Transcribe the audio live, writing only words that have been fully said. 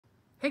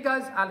Hey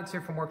guys, Alex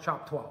here from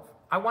Workshop 12.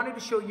 I wanted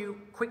to show you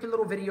a quick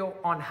little video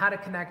on how to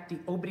connect the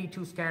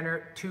OBDII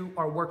scanner to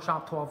our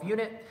Workshop 12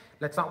 unit.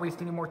 Let's not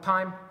waste any more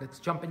time. Let's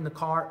jump in the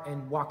car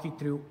and walk you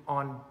through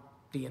on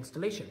the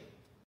installation.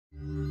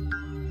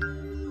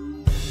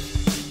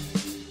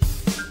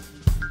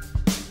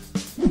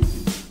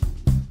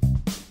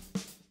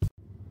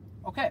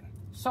 Okay,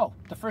 so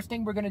the first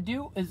thing we're going to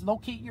do is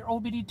locate your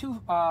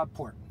OBDII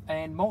port.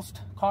 And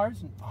most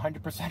cars,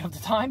 100% of the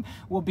time,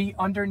 will be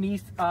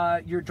underneath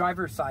your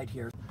driver's side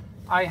here.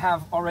 I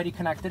have already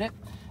connected it.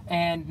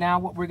 And now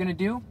what we're going to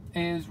do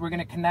is we're going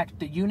to connect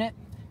the unit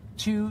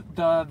to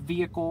the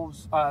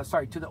vehicle's,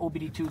 to the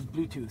OBDII's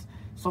Bluetooth.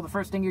 So the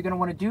first thing you're going to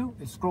want to do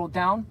is scroll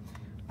down,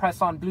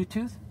 press on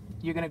Bluetooth.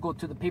 You're going to go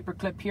to the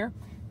paperclip here,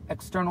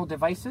 external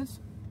devices,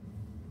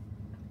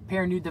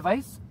 pair new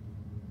device,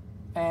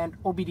 and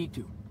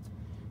OBDII.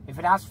 If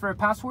it asks for a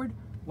password,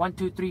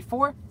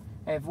 1234.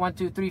 If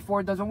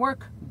 1234 doesn't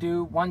work,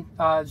 do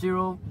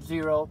 1000.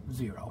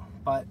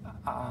 But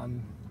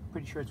I'm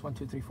pretty sure it's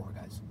 1234,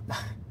 guys.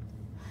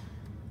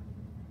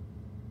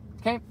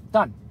 Okay,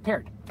 done,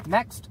 paired.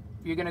 Next,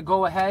 you're gonna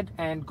go ahead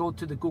and go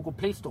to the Google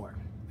Play Store.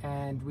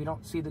 And we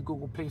don't see the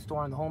Google Play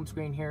Store on the home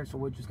screen here, so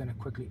we're just gonna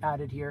quickly add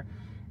it here.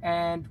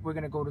 And we're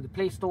gonna go to the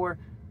Play Store,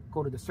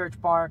 go to the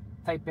search bar,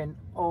 type in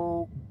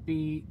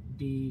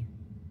OBDII,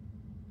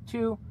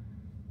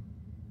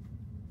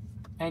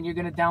 and you're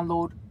gonna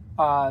download.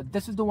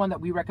 This is the one that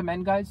we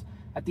recommend, guys.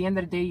 At the end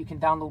of the day, you can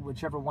download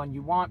whichever one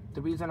you want. The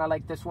reason I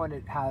like this one,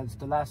 it has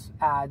the less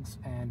ads,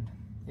 and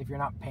if you're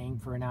not paying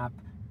for an app,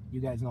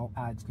 you guys know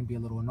ads can be a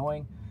little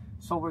annoying.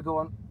 So we're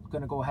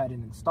gonna go ahead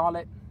and install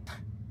it.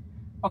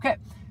 Okay,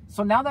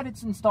 so now that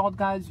it's installed,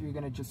 guys, you're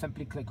gonna just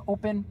simply click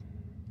open.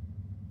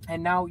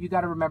 And now you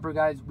gotta remember,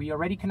 guys, we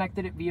already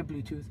connected it via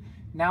Bluetooth.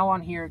 Now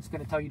on here, it's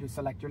gonna tell you to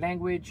select your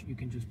language. You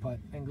can just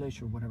put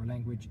English or whatever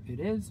language it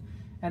is.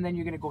 And then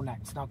you're gonna go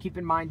next. Now keep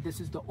in mind, this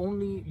is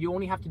you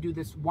only have to do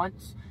this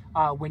once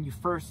when you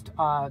first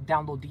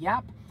download the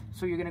app.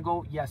 So you're gonna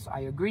go, yes,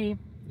 I agree.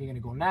 You're gonna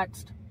go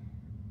next.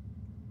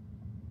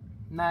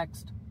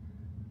 Next.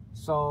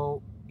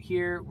 So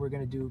here we're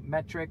gonna do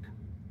metric.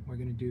 We're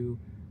gonna do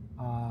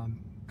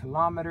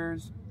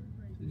kilometers,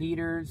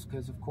 liters,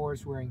 because of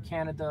course we're in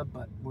Canada,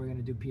 but we're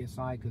gonna do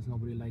PSI because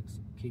nobody likes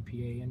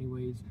KPA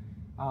anyways.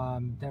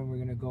 Then we're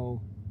gonna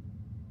go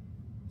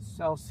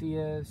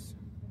Celsius.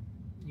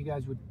 You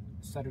guys would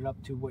set it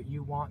up to what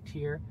you want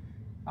here.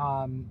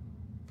 Then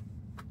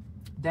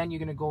you're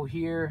gonna go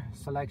here,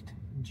 select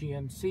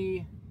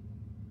GMC.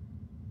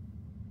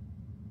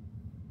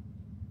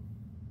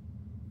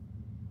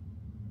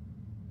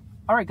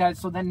 All right, guys,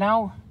 so then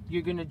now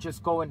you're gonna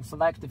just go and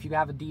select. If you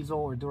have a diesel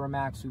or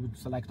Duramax, we would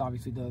select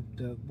obviously the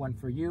one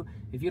for you.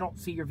 If you don't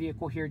see your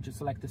vehicle here, just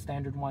select the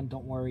standard one.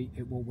 Don't worry,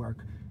 it will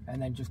work.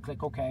 And then just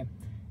click OK.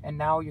 And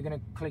now you're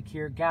gonna click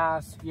here,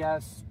 gas,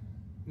 yes,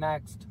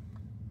 next.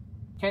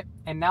 Okay,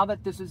 and now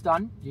that this is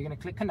done, you're gonna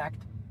click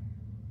connect.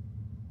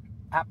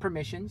 At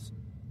permissions.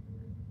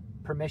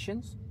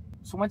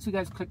 So once you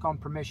guys click on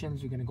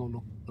permissions, you're gonna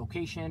go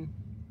location,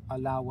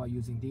 allow while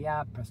using the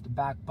app, press the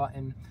back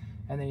button,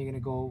 and then you're gonna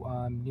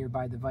go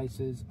nearby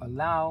devices,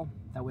 allow,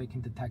 that way it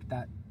can detect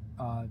that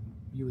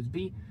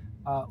USB,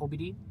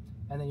 OBD,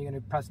 and then you're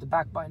gonna press the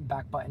back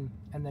button,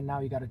 and then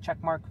now you got a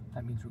check mark,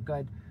 that means we're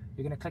good.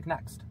 You're gonna click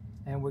next,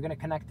 and we're gonna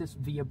connect this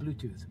via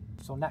Bluetooth,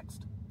 so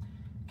next.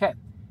 Okay.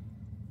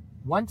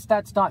 Once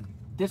that's done,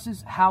 this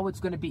is how it's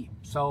going to be.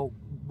 So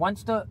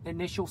once the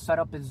initial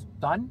setup is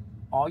done,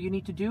 all you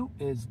need to do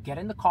is get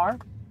in the car,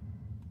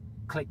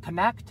 click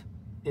connect.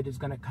 It is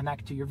going to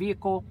connect to your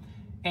vehicle,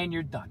 and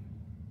you're done.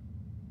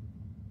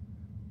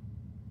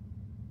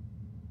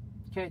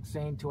 Okay, it's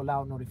saying to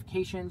allow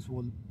notifications.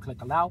 We'll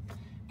click allow.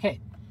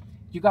 Okay,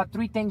 you got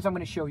three things I'm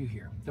going to show you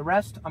here. The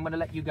rest, I'm going to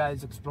let you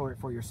guys explore it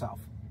for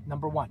yourself.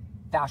 Number one,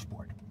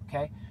 dashboard.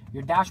 Okay,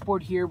 your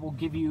dashboard here will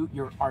give you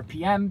your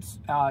RPMs,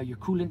 your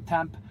coolant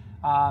temp.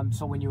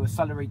 So when you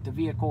accelerate the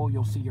vehicle,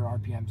 you'll see your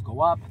RPMs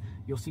go up.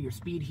 You'll see your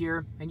speed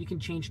here, and you can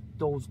change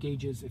those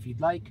gauges if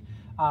you'd like.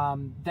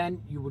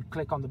 Then you would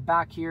click on the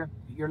back here,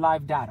 your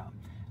live data.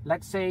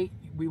 Let's say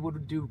we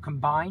would do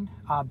combined.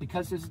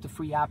 Because this is the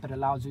free app, it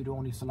allows you to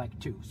only select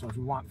two. So if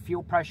you want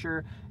fuel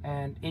pressure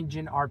and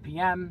engine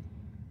RPM,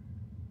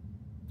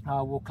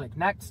 we'll click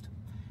next.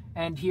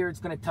 And here it's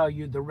going to tell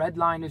you the red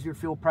line is your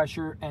fuel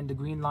pressure and the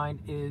green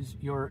line is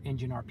your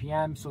engine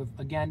RPM. So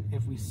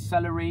if we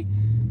accelerate,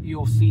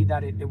 you'll see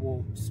that it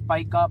will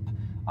spike up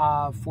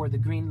for the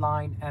green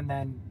line, and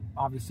then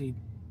obviously,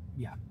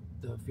 yeah,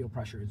 the fuel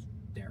pressure is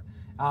there.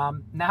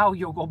 Now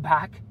you'll go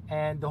back,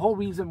 and the whole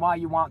reason why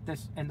you want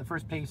this in the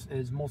first place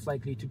is most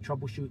likely to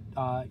troubleshoot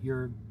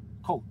your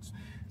codes.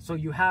 So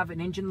you have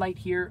an engine light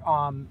here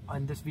on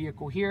this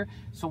vehicle here.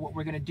 So what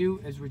we're going to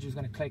do is we're just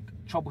going to click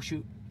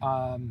troubleshoot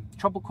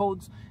trouble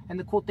codes, and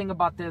the cool thing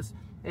about this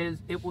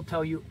is it will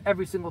tell you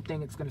every single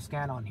thing it's going to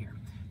scan on here.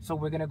 So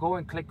we're going to go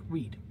and click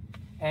read,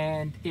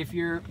 and if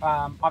you're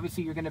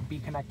obviously you're going to be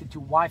connected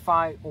to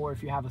Wi-Fi, or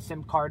if you have a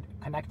SIM card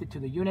connected to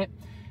the unit,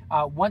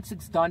 once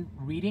it's done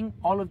reading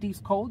all of these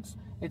codes,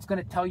 it's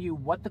going to tell you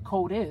what the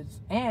code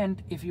is.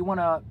 And if you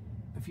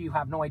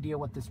have no idea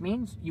what this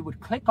means, you would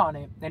click on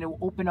it and it will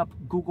open up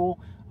Google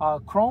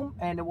Chrome,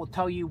 and it will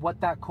tell you what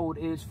that code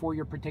is for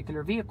your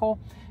particular vehicle,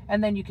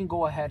 and then you can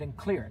go ahead and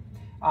clear it.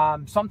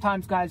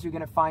 Sometimes, guys, you're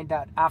going to find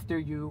that after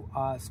you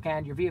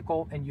scan your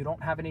vehicle and you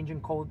don't have an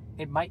engine code,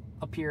 it might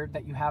appear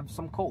that you have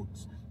some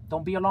codes.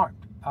 Don't be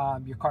alarmed.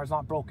 Your car's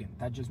not broken.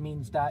 That just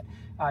means that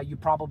you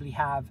probably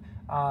have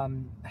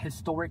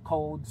historic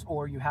codes,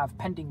 or you have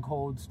pending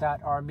codes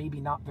that are maybe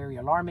not very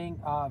alarming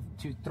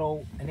to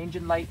throw an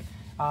engine light,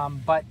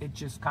 but it's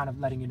just kind of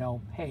letting you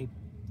know, hey,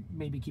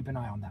 maybe keep an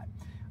eye on that.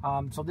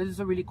 So this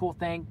is a really cool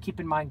thing. Keep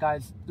in mind,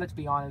 guys, let's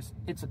be honest,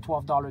 it's a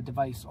 $12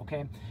 device,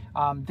 okay?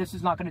 This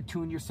is not going to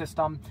tune your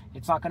system.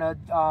 It's not going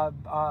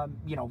to,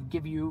 you know,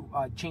 give you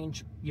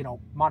change, you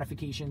know,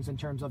 modifications in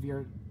terms of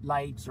your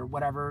lights or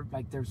whatever.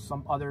 Like, there's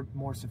some other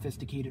more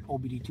sophisticated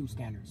OBDII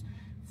scanners.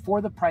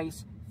 For the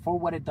price, for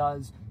what it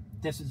does,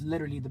 this is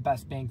literally the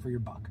best bang for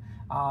your buck.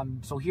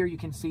 So here you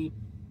can see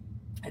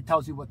it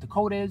tells you what the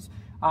code is.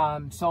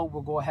 So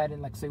we'll go ahead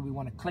and, like, say we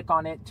want to click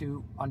on it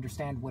to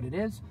understand what it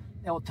is.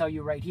 It will tell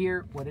you right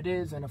here what it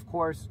is, and of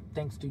course,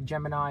 thanks to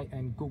Gemini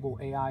and Google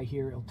AI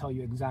here, it'll tell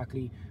you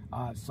exactly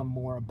some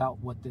more about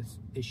what this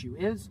issue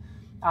is.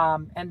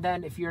 And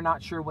then if you're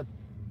not sure what,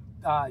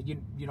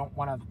 you don't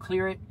want to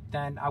clear it,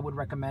 then I would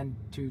recommend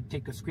to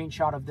take a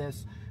screenshot of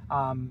this,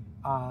 and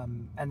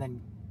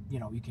then, you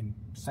know, you can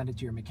send it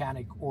to your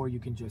mechanic, or you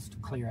can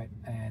just clear it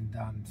and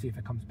see if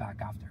it comes back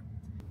after.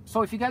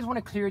 So if you guys want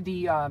to clear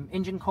the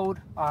engine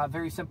code,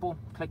 very simple,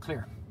 click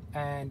clear.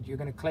 And you're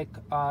going to click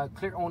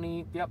clear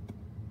only, yep,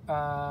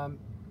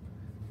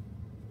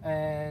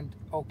 and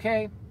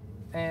okay,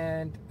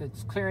 and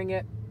it's clearing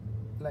it.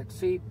 Let's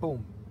see,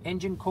 boom,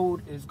 engine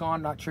code is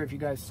gone. Not sure if you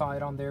guys saw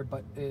it on there,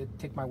 but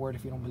take my word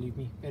if you don't believe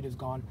me, it is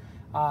gone.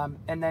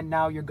 And then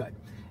now you're good.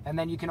 And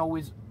then you can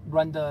always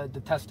run the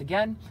test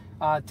again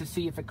to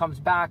see if it comes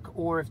back,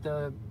 or if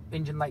the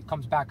engine light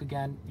comes back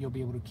again, you'll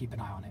be able to keep an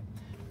eye on it.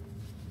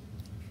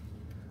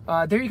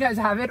 There you guys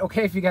have it.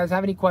 Okay, if you guys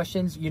have any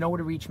questions, you know where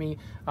to reach me.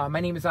 My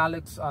name is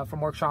Alex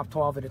from Workshop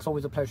 12, and it's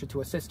always a pleasure to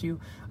assist you.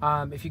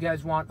 If you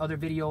guys want other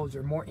videos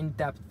or more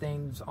in-depth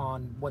things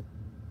on what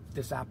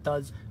this app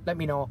does, let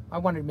me know. I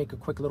wanted to make a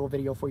quick little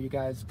video for you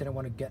guys. Didn't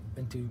want to get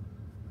into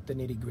the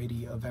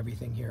nitty-gritty of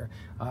everything here.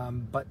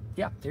 But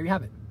yeah, there you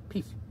have it.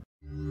 Peace.